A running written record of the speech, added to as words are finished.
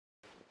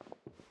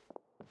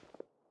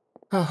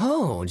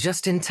Oh,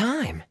 just in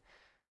time.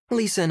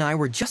 Lisa and I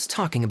were just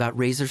talking about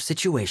Razor's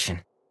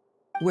situation.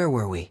 Where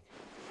were we?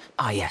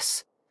 Ah,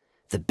 yes.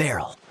 The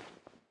barrel.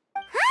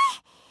 Huh?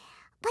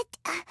 But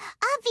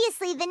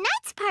obviously the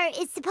nuts part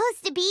is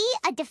supposed to be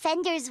a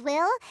defender's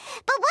will.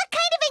 But what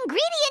kind of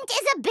ingredient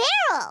is a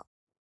barrel?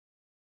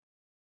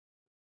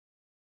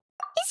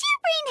 Is your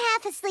brain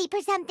half asleep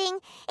or something?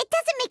 It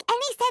doesn't make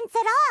any sense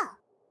at all.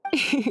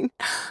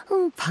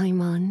 Oh,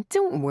 Paimon,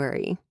 don't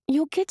worry.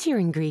 You'll get your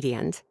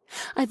ingredient.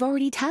 I've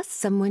already tasked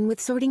someone with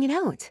sorting it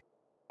out.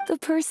 The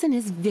person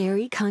is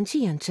very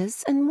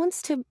conscientious and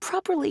wants to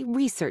properly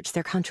research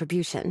their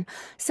contribution,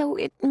 so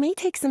it may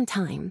take some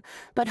time,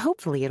 but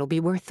hopefully it'll be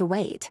worth the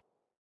wait.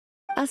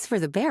 As for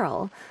the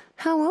barrel,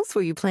 how else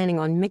were you planning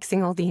on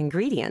mixing all the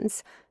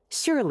ingredients?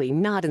 Surely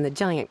not in the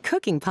giant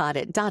cooking pot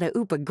at Dada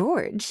Upa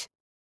Gorge.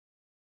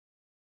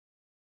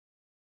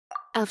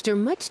 After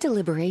much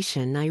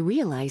deliberation, I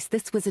realized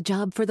this was a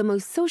job for the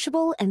most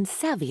sociable and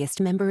savviest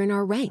member in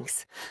our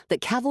ranks, the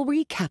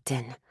cavalry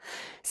captain.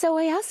 So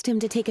I asked him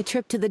to take a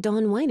trip to the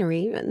Dawn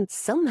Winery and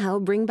somehow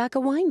bring back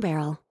a wine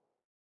barrel.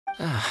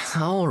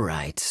 All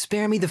right,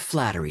 spare me the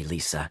flattery,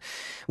 Lisa.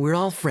 We're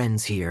all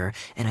friends here,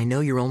 and I know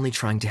you're only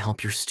trying to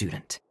help your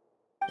student.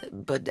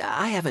 But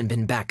I haven't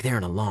been back there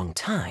in a long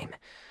time.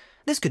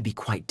 This could be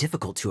quite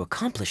difficult to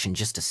accomplish in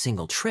just a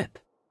single trip.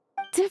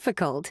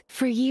 Difficult?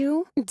 For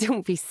you?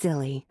 Don't be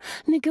silly.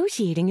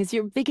 Negotiating is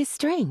your biggest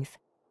strength.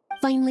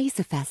 Fine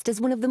Lisa Fest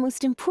is one of the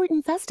most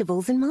important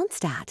festivals in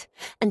Mondstadt,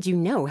 and you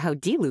know how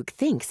Diluc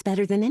thinks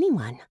better than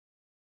anyone.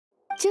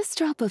 Just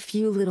drop a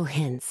few little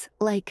hints,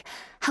 like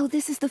how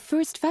this is the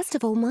first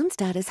festival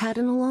Mondstadt has had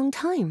in a long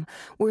time.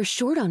 We're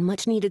short on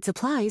much-needed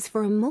supplies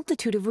for a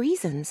multitude of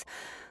reasons.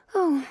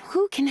 Oh,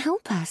 who can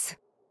help us?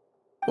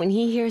 When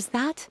he hears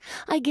that,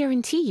 I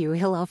guarantee you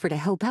he'll offer to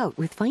help out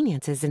with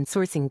finances and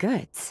sourcing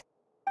goods.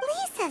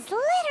 Lisa's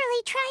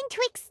literally trying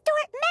to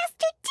extort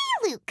Master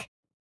Diluc.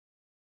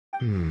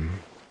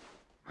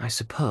 I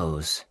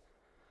suppose.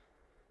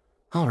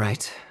 All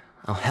right,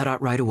 I'll head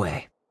out right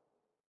away.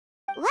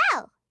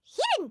 Wow,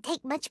 he didn't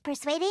take much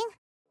persuading.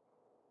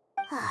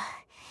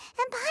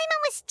 And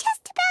Paimon was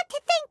just about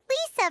to thank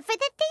Lisa for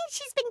the things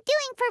she's been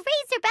doing for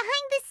Razor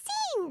behind the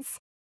scenes.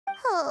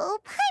 Oh,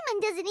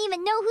 Paimon doesn't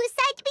even know whose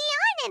side to be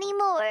on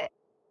anymore.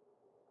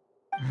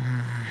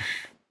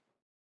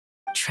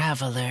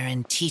 Traveler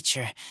and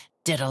teacher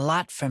did a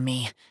lot for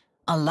me,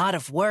 a lot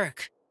of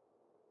work.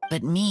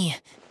 But me,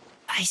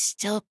 I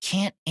still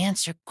can't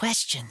answer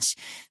questions.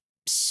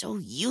 So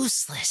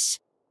useless.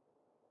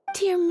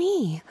 Dear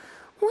me,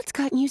 what's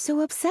gotten you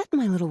so upset,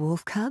 my little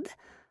wolf cub?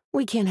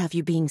 We can't have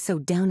you being so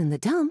down in the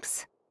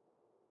dumps.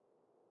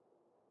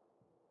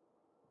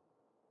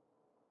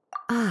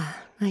 Ah,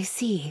 I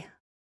see.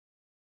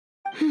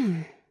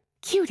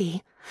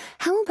 Cutie,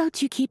 how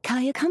about you keep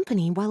Kaeya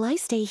company while I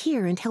stay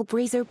here and help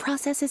Razor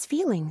process his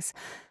feelings?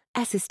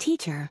 As his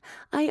teacher,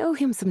 I owe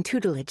him some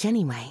tutelage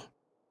anyway.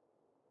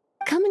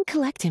 Come and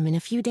collect him in a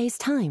few days'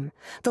 time.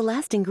 The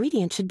last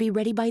ingredient should be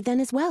ready by then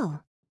as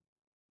well.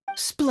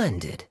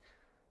 Splendid.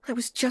 I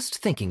was just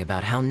thinking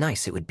about how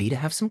nice it would be to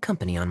have some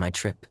company on my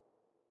trip.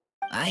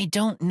 I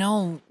don't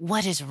know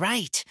what is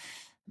right,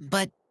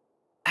 but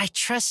I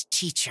trust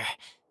teacher.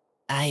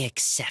 I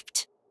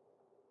accept.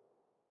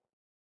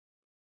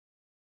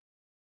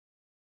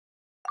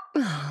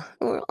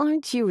 Well,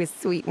 aren't you a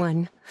sweet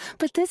one?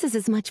 But this is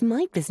as much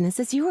my business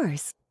as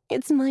yours.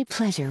 It's my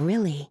pleasure,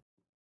 really.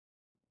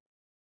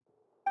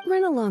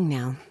 Run along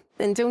now,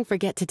 and don't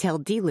forget to tell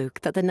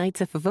Diluc that the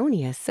Knights of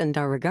Favonius send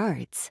our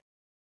regards.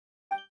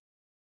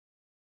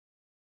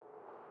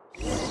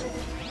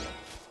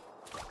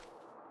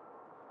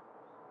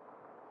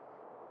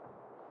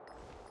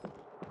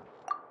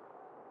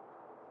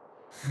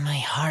 My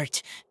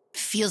heart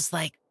feels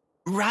like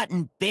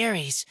rotten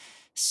berries,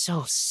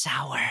 so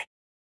sour.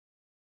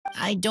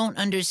 I don't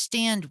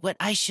understand what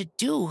I should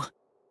do.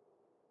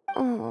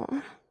 Oh,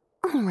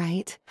 all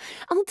right.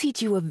 I'll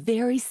teach you a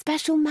very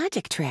special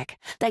magic trick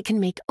that can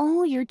make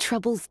all your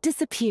troubles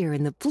disappear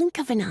in the blink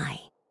of an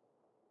eye.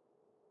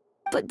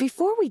 But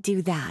before we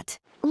do that,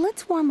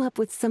 let's warm up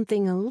with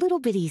something a little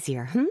bit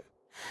easier,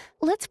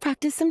 Let's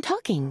practice some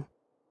talking.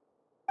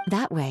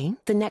 That way,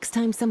 the next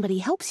time somebody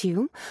helps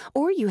you,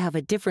 or you have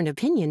a different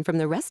opinion from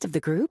the rest of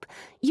the group,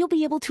 you'll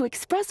be able to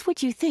express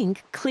what you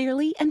think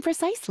clearly and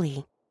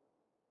precisely.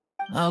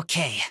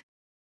 Okay.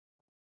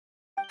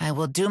 I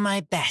will do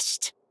my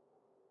best.